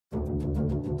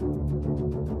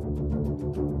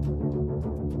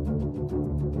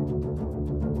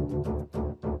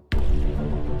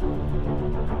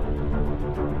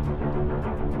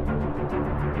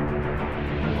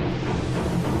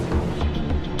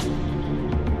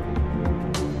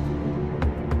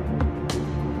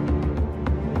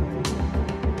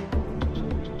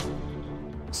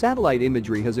satellite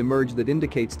imagery has emerged that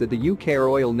indicates that the UK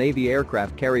Royal Navy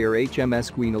aircraft carrier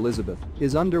HMS Queen Elizabeth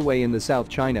is underway in the South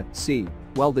China Sea,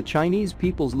 while the Chinese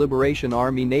People's Liberation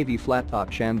Army Navy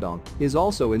flattop Shandong is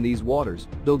also in these waters,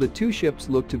 though the two ships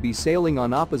look to be sailing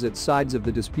on opposite sides of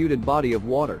the disputed body of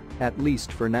water, at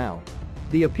least for now.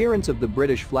 The appearance of the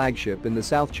British flagship in the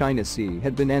South China Sea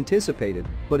had been anticipated,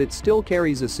 but it still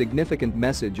carries a significant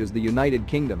message as the United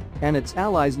Kingdom and its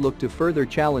allies look to further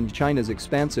challenge China's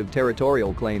expansive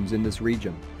territorial claims in this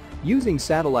region. Using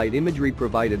satellite imagery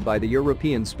provided by the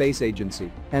European Space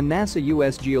Agency and NASA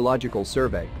U.S. Geological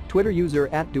Survey, Twitter user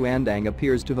 @Duandang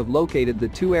appears to have located the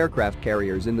two aircraft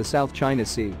carriers in the South China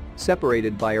Sea,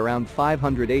 separated by around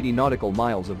 580 nautical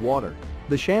miles of water.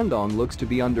 The Shandong looks to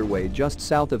be underway just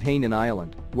south of Hainan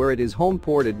Island, where it is home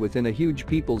ported within a huge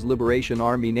People's Liberation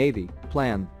Army Navy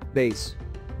plan base.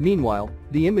 Meanwhile,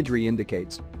 the imagery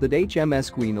indicates that HMS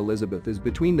Queen Elizabeth is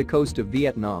between the coast of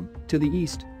Vietnam to the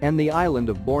east and the island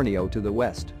of Borneo to the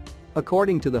west.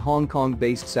 According to the Hong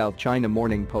Kong-based South China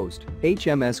Morning Post,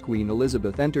 HMS Queen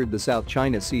Elizabeth entered the South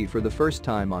China Sea for the first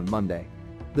time on Monday.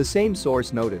 The same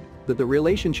source noted that the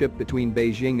relationship between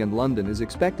Beijing and London is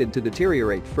expected to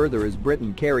deteriorate further as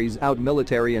Britain carries out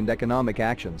military and economic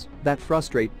actions that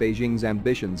frustrate Beijing's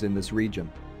ambitions in this region.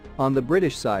 On the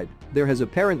British side, there has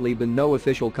apparently been no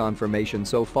official confirmation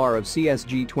so far of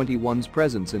CSG-21's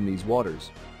presence in these waters.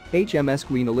 HMS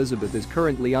Queen Elizabeth is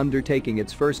currently undertaking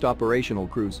its first operational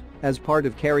cruise as part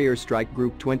of Carrier Strike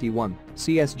Group 21,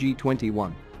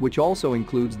 CSG-21, which also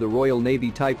includes the Royal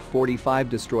Navy Type 45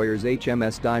 destroyers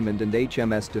HMS Diamond and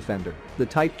HMS Defender, the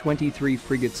Type 23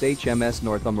 frigates HMS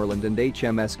Northumberland and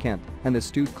HMS Kent, an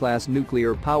Astute-class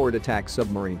nuclear-powered attack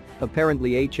submarine,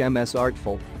 apparently HMS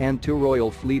Artful, and two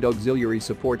Royal Fleet Auxiliary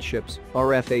Support ships,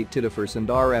 RF-8 Tittarus and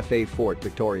RF-8 Fort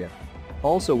Victoria.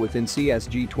 Also within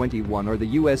CSG-21 are the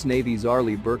U.S. Navy's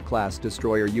Arleigh Burke-class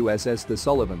destroyer USS The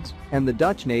Sullivans and the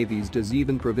Dutch Navy's De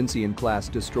Zeven Provinciën-class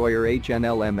destroyer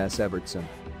HNLMS Evertsen.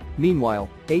 Meanwhile,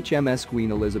 HMS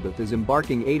Queen Elizabeth is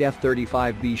embarking 8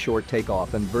 F-35B short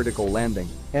takeoff and vertical landing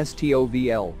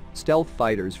 (STOVL) stealth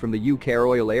fighters from the UK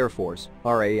Royal Air Force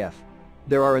 (RAF).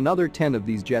 There are another 10 of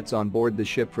these jets on board the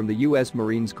ship from the U.S.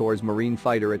 Marine Corps' Marine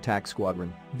Fighter Attack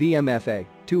Squadron, VMFA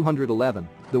 211,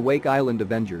 the Wake Island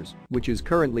Avengers, which is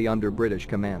currently under British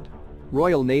command.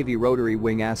 Royal Navy rotary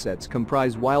wing assets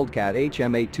comprise Wildcat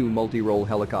HMA-2 multi-role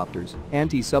helicopters,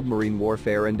 anti-submarine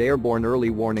warfare and airborne early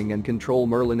warning and control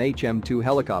Merlin HM-2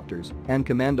 helicopters, and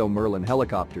Commando Merlin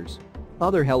helicopters.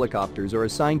 Other helicopters are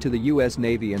assigned to the U.S.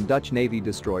 Navy and Dutch Navy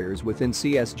destroyers within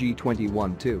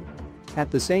CSG-21 too. At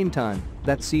the same time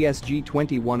that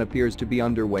CSG-21 appears to be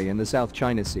underway in the South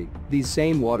China Sea, these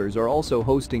same waters are also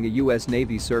hosting a U.S.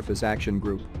 Navy Surface Action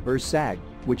Group, or SAG,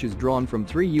 which is drawn from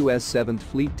three U.S. 7th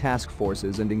Fleet task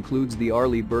forces and includes the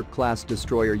Arleigh Burke-class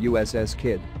destroyer USS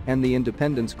Kidd and the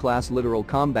Independence-class littoral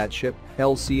combat ship,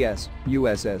 LCS,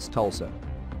 USS Tulsa.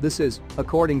 This is,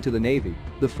 according to the Navy,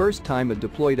 the first time a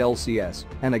deployed LCS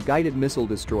and a guided missile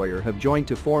destroyer have joined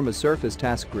to form a surface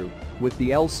task group, with the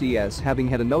LCS having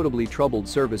had a notably troubled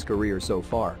service career so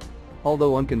far.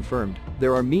 Although unconfirmed,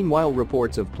 there are meanwhile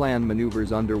reports of planned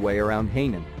maneuvers underway around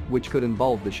Hainan, which could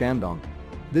involve the Shandong.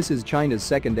 This is China's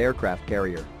second aircraft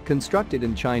carrier, constructed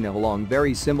in China along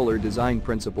very similar design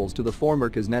principles to the former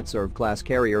Kuznetsov-class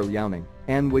carrier Liaoning,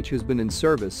 and which has been in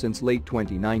service since late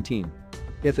 2019.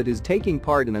 If it is taking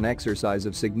part in an exercise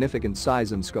of significant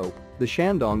size and scope, the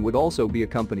Shandong would also be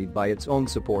accompanied by its own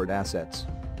support assets.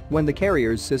 When the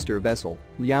carrier's sister vessel,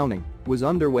 Liaoning, was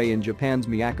underway in Japan's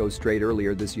Miyako Strait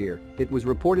earlier this year, it was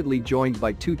reportedly joined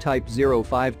by two Type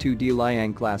 052D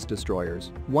Liang-class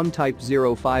destroyers, one Type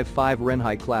 055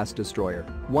 Renhai-class destroyer,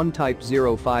 one Type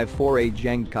 054A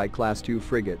Zhangkai-class II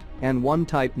frigate, and one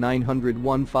Type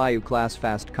 901 Feiyu-class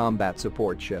fast combat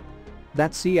support ship.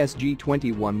 That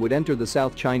CSG-21 would enter the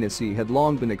South China Sea had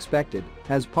long been expected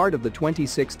as part of the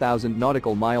 26,000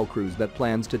 nautical mile cruise that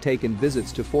plans to take in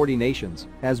visits to 40 nations,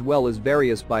 as well as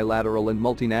various bilateral and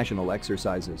multinational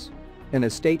exercises. In a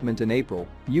statement in April,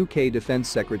 UK Defence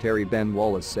Secretary Ben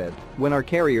Wallace said, "When our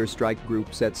carrier strike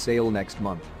group sets sail next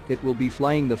month, it will be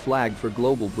flying the flag for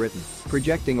global Britain,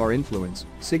 projecting our influence,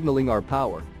 signaling our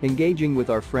power, engaging with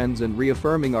our friends and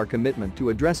reaffirming our commitment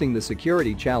to addressing the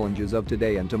security challenges of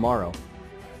today and tomorrow."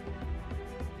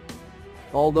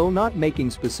 Although not making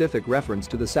specific reference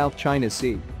to the South China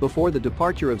Sea before the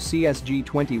departure of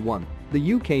CSG-21,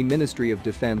 the UK Ministry of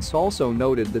Defence also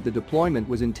noted that the deployment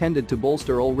was intended to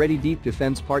bolster already deep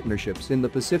defence partnerships in the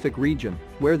Pacific region,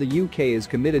 where the UK is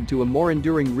committed to a more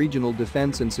enduring regional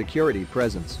defence and security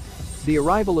presence. The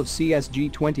arrival of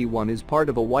CSG-21 is part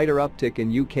of a wider uptick in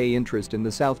UK interest in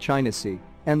the South China Sea,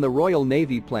 and the Royal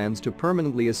Navy plans to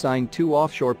permanently assign 2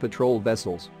 offshore patrol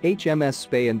vessels, HMS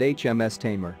Spey and HMS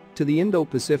Tamer, to the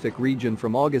Indo-Pacific region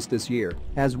from August this year,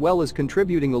 as well as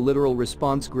contributing a littoral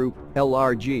response group,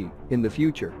 LRG, in the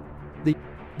future.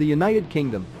 The United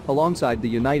Kingdom, alongside the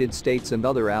United States and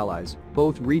other allies,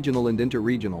 both regional and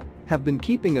interregional, have been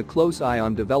keeping a close eye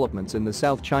on developments in the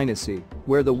South China Sea,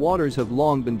 where the waters have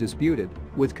long been disputed,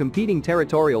 with competing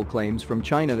territorial claims from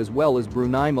China as well as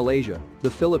Brunei, Malaysia,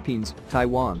 the Philippines,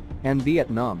 Taiwan, and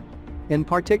Vietnam. In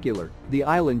particular, the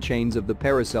island chains of the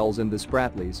Paracels and the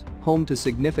Spratlys, home to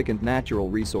significant natural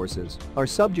resources, are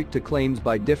subject to claims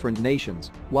by different nations,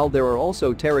 while there are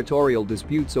also territorial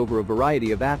disputes over a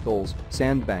variety of atolls,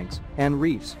 sandbanks, and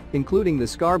reefs, including the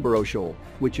Scarborough Shoal,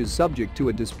 which is subject to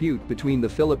a dispute between the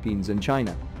Philippines and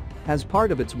China. As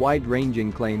part of its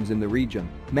wide-ranging claims in the region,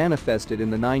 manifested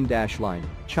in the 9-line,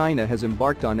 China has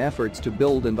embarked on efforts to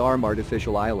build and arm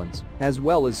artificial islands, as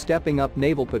well as stepping up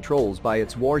naval patrols by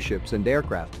its warships and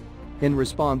aircraft. In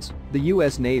response, the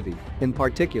U.S. Navy, in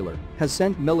particular, has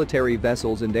sent military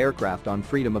vessels and aircraft on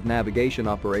freedom of navigation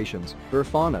operations, or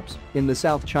FONOPs, in the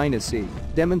South China Sea,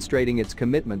 demonstrating its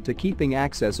commitment to keeping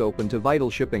access open to vital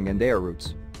shipping and air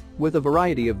routes. With a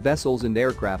variety of vessels and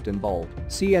aircraft involved,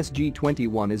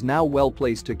 CSG-21 is now well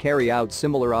placed to carry out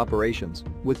similar operations,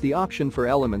 with the option for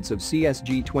elements of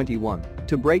CSG-21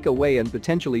 to break away and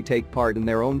potentially take part in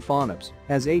their own FONOPs,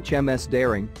 as HMS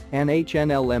Daring and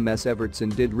HNLMS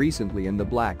Evertson did recently in the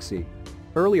Black Sea.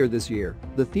 Earlier this year,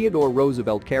 the Theodore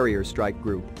Roosevelt Carrier Strike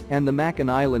Group and the Makin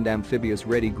Island Amphibious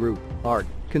Ready Group, ARC,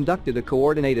 conducted a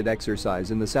coordinated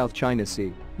exercise in the South China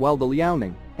Sea, while the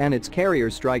Liaoning and its Carrier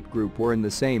Strike Group were in the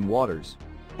same waters.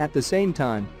 At the same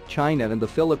time, China and the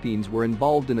Philippines were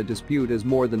involved in a dispute as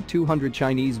more than 200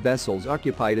 Chinese vessels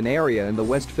occupied an area in the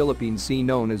West Philippine Sea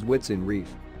known as Whitsun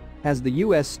Reef. As the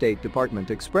U.S. State Department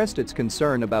expressed its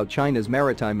concern about China's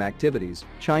maritime activities,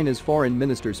 China's foreign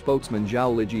minister spokesman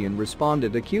Zhao Lijian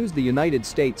responded, accused the United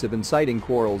States of inciting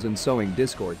quarrels and sowing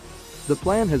discord. The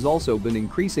plan has also been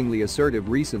increasingly assertive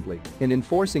recently in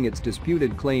enforcing its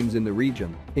disputed claims in the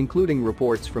region, including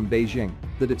reports from Beijing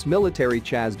that its military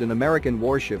chased an American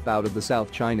warship out of the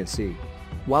South China Sea.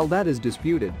 While that is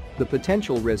disputed, the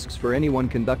potential risks for anyone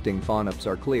conducting FONOPs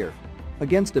are clear.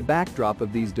 Against a backdrop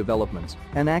of these developments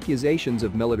and accusations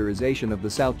of militarization of the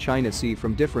South China Sea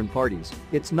from different parties,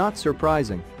 it's not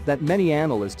surprising that many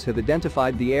analysts have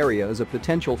identified the area as a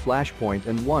potential flashpoint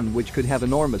and one which could have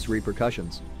enormous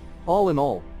repercussions. All in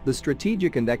all, the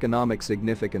strategic and economic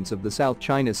significance of the South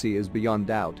China Sea is beyond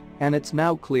doubt, and it's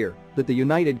now clear that the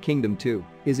United Kingdom too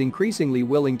is increasingly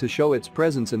willing to show its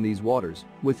presence in these waters,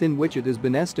 within which it has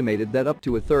been estimated that up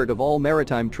to a third of all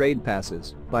maritime trade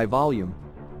passes, by volume.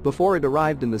 Before it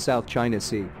arrived in the South China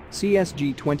Sea,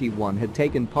 CSG-21 had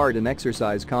taken part in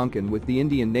Exercise Konkan with the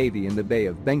Indian Navy in the Bay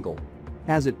of Bengal.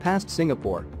 As it passed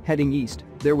Singapore, heading east,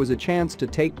 there was a chance to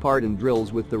take part in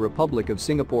drills with the Republic of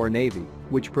Singapore Navy,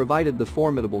 which provided the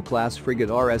formidable class frigate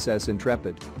RSS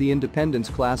Intrepid, the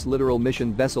Independence-class littoral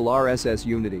mission vessel RSS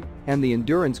Unity, and the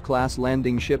Endurance-class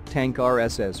landing ship tank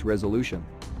RSS Resolution.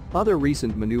 Other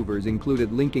recent maneuvers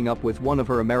included linking up with one of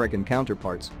her American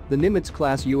counterparts, the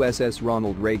Nimitz-class USS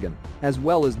Ronald Reagan, as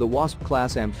well as the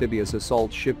Wasp-class amphibious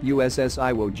assault ship USS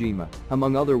Iwo Jima,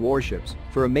 among other warships,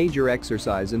 for a major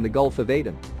exercise in the Gulf of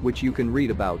Aden, which you can read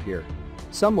about here.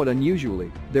 Somewhat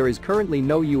unusually, there is currently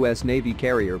no U.S. Navy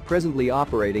carrier presently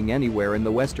operating anywhere in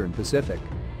the Western Pacific.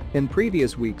 In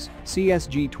previous weeks,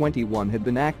 CSG-21 had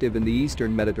been active in the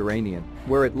Eastern Mediterranean,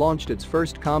 where it launched its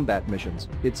first combat missions,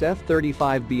 its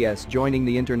F-35BS joining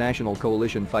the international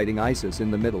coalition fighting ISIS in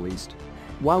the Middle East.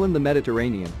 While in the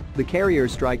Mediterranean, the Carrier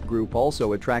Strike Group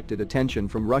also attracted attention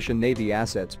from Russian Navy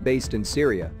assets based in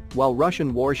Syria, while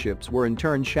Russian warships were in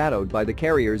turn shadowed by the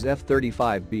carrier's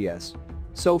F-35BS.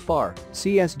 So far,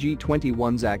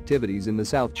 CSG-21's activities in the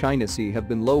South China Sea have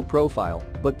been low profile,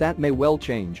 but that may well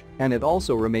change, and it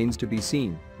also remains to be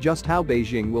seen just how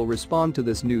Beijing will respond to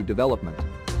this new development.